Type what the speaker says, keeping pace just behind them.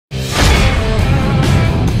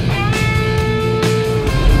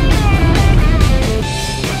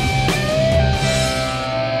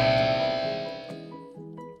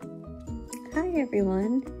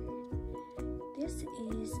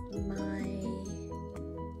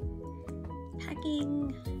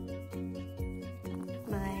packing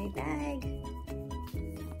my bag,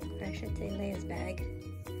 or I should say Leia's bag,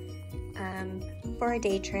 for a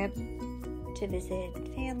day trip to visit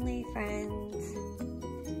family, friends,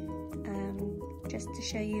 just to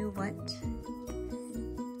show you what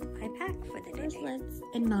I pack for the day. First, let's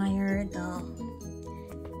admire the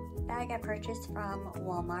bag I purchased from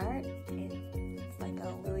Walmart. It's like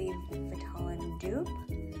a Louis Vuitton dupe,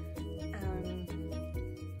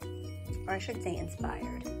 or I should say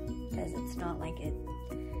inspired, because it's not like it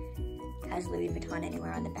has Louis Vuitton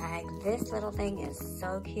anywhere on the bag. This little thing is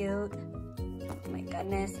so cute. Oh my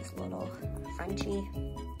goodness, this little Frenchie,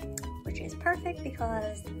 which is perfect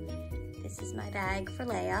because this is my bag for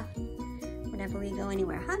Leia whenever we go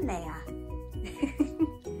anywhere. Huh, Leia?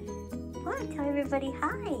 What? Tell everybody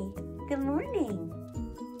hi. Good morning.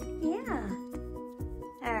 Yeah.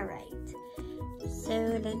 All right.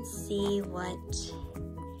 So let's see what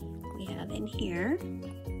we have in here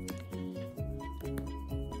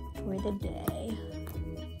for the day.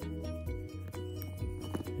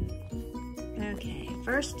 Okay,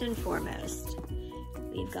 first and foremost,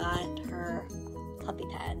 we've got her puppy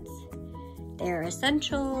pads. They're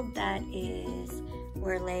essential. That is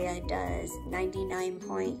where Leia does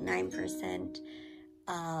 99.9%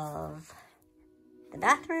 of the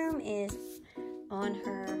bathroom is on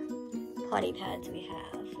her potty pads we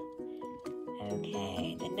have.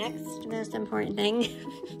 Okay, the next most important thing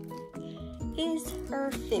is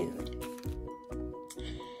her food.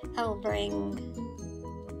 I will bring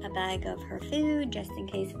a bag of her food just in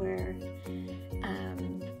case we're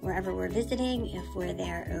wherever we're visiting, if we're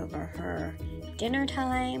there over her dinner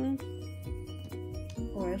time,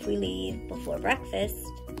 or if we leave before breakfast,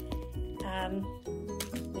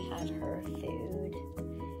 we have her food,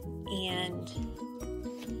 and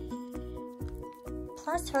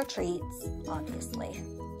plus her treats, obviously.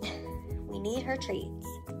 We need her treats.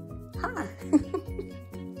 Huh.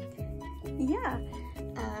 Yeah.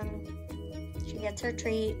 She gets her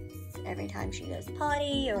treats every time she goes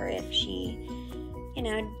potty, or if she, you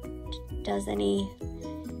know, does any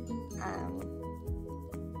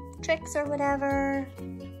tricks or whatever,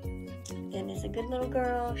 and is a good little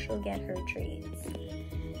girl, she'll get her treats.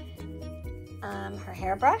 Her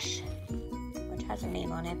hairbrush, which has a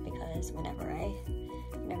name on it because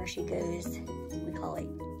whenever she goes, we call it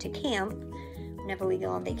to camp, whenever we go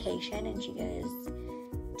on vacation and she goes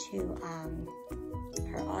to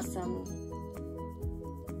her awesome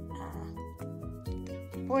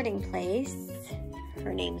boarding place,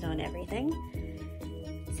 her name's on everything.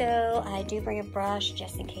 So I do bring a brush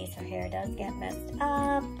just in case her hair does get messed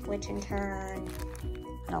up, which in turn,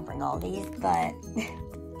 I don't bring all these, but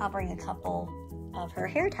I'll bring a couple of her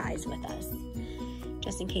hair ties with us.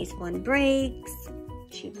 Just in case one breaks,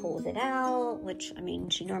 she pulls it out, which, I mean,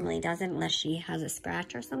 she normally doesn't unless she has a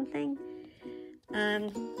scratch or something.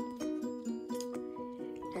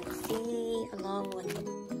 Let's see, along with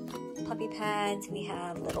the puppy pads, we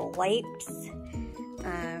have little wipes.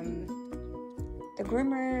 The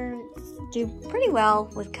groomers do pretty well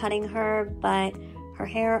with cutting her, but her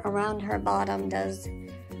hair around her bottom does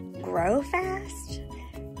grow fast.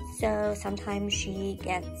 So sometimes she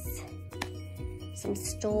gets some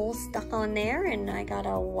stool stuck on there, and I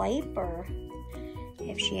gotta wipe, or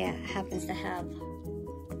if she happens to have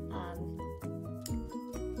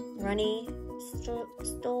runny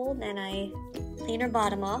stool, then I clean her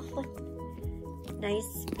bottom off with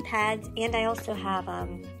nice pads. And I also have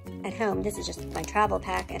at home, this is just my travel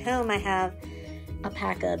pack. At home I have a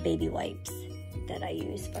pack of baby wipes that I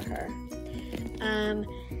use for her.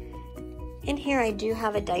 In here I do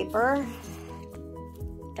have a diaper,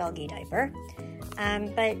 doggy diaper,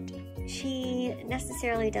 but she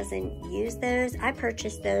necessarily doesn't use those. I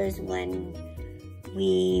purchased those when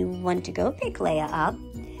we went to go pick Leia up,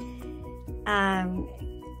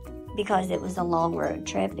 because it was a long road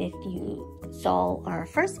trip. If you saw our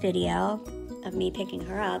first video of me picking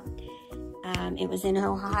her up, it was in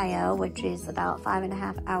Ohio, which is about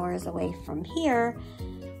 5.5 hours away from here.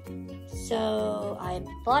 So I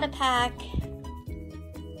bought a pack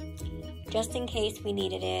just in case we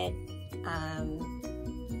needed it,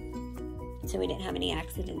 so we didn't have any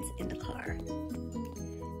accidents in the car.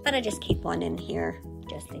 But I just keep one in here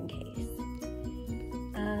just in case.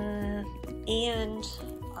 And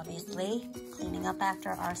obviously, cleaning up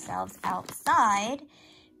after ourselves outside,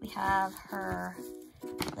 we have her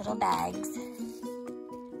little bags,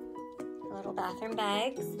 little bathroom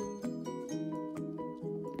bags.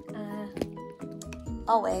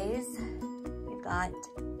 Always, we've got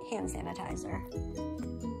hand sanitizer.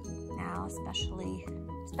 Now, especially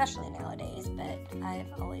especially nowadays, but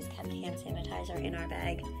I've always kept hand sanitizer in our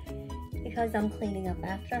bag because I'm cleaning up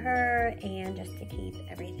after her and just to keep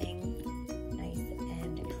everything nice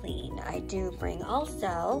and clean. I do bring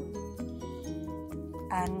also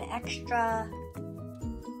an extra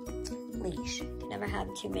leash. You can never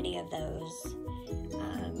have too many of those.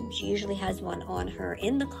 She usually has one on her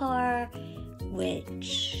in the car,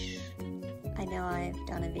 which I know I've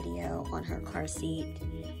done a video on her car seat,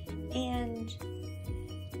 and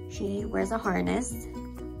she wears a harness.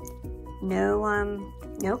 No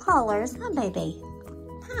collars, huh, baby?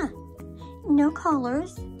 Huh? No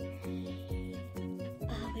collars.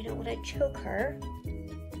 We don't want to choke her.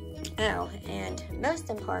 Oh, and most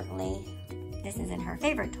importantly, this isn't her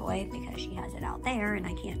favorite toy because she has it out there and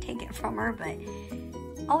I can't take it from her, but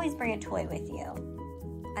always bring a toy with you.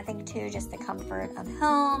 I think too, just the comfort of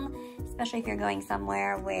home, especially if you're going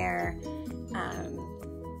somewhere where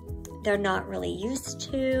they're not really used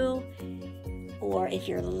to, or if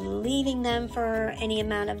you're leaving them for any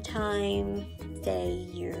amount of time. Say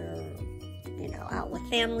you're, out with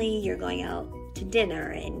family, you're going out to dinner,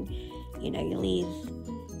 and you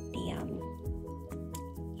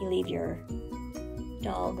leave your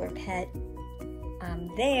dog or pet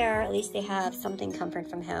there. At least they have something comfort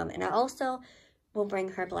from home. And I also will bring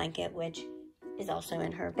her blanket, which is also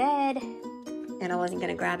in her bed. And I wasn't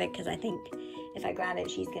gonna grab it because I think if I grab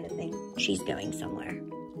it, she's gonna think she's going somewhere.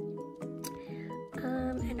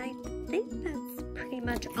 And I think that's pretty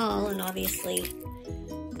much all. And obviously,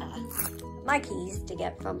 my keys to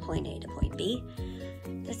get from point A to point B.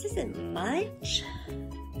 This isn't much,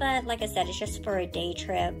 but like I said, it's just for a day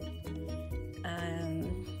trip.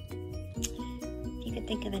 If you could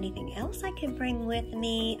think of anything else I could bring with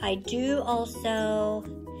me, I do also,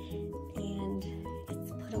 and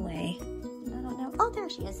it's put away. I don't know. Oh, there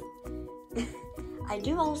she is. I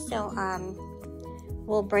do also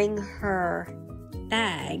will bring her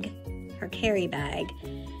bag, her carry bag,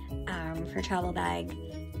 her travel bag,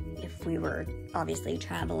 if we were obviously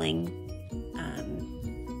traveling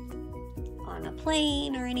on a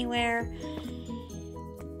plane or anywhere.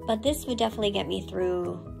 But this would definitely get me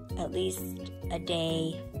through at least a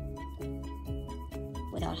day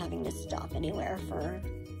without having to stop anywhere for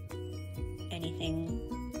anything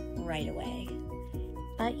right away.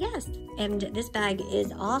 But yes, and this bag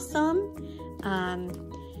is awesome.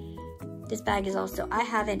 This bag is also, I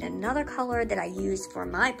have it in another color that I use for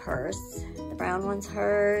my purse. The brown one's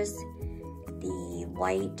hers. The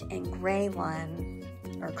white and gray one,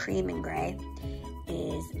 or cream and gray,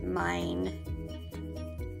 is mine.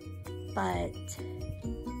 But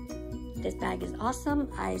this bag is awesome.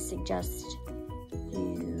 I suggest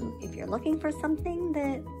you, if you're looking for something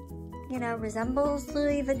that, resembles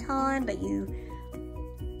Louis Vuitton, but you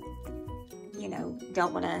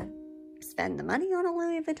don't want to spend the money on a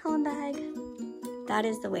Louis Vuitton bag, that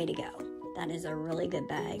is the way to go. That is a really good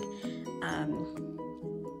bag. I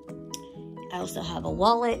also have a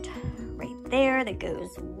wallet right there that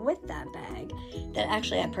goes with that bag that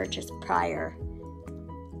actually I purchased prior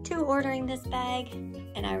to ordering this bag,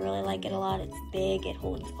 and I really like it a lot. It's big, it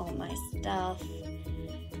holds all my stuff.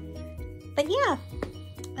 But yeah,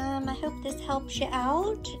 I hope this helps you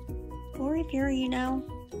out, or if you're,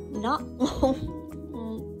 not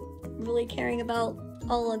really caring about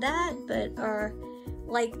all of that, but are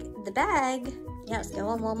like the bag, yes, go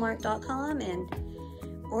on Walmart.com and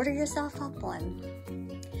order yourself up one.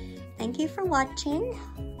 Thank you for watching.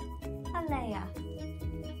 Leia.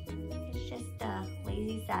 It's just a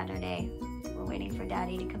lazy Saturday. We're waiting for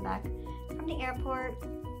Daddy to come back from the airport.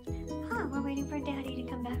 We're waiting for Daddy to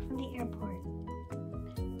come back from the airport.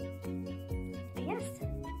 But yes,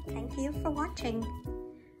 thank you for watching.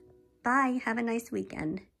 Bye. Have a nice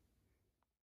weekend.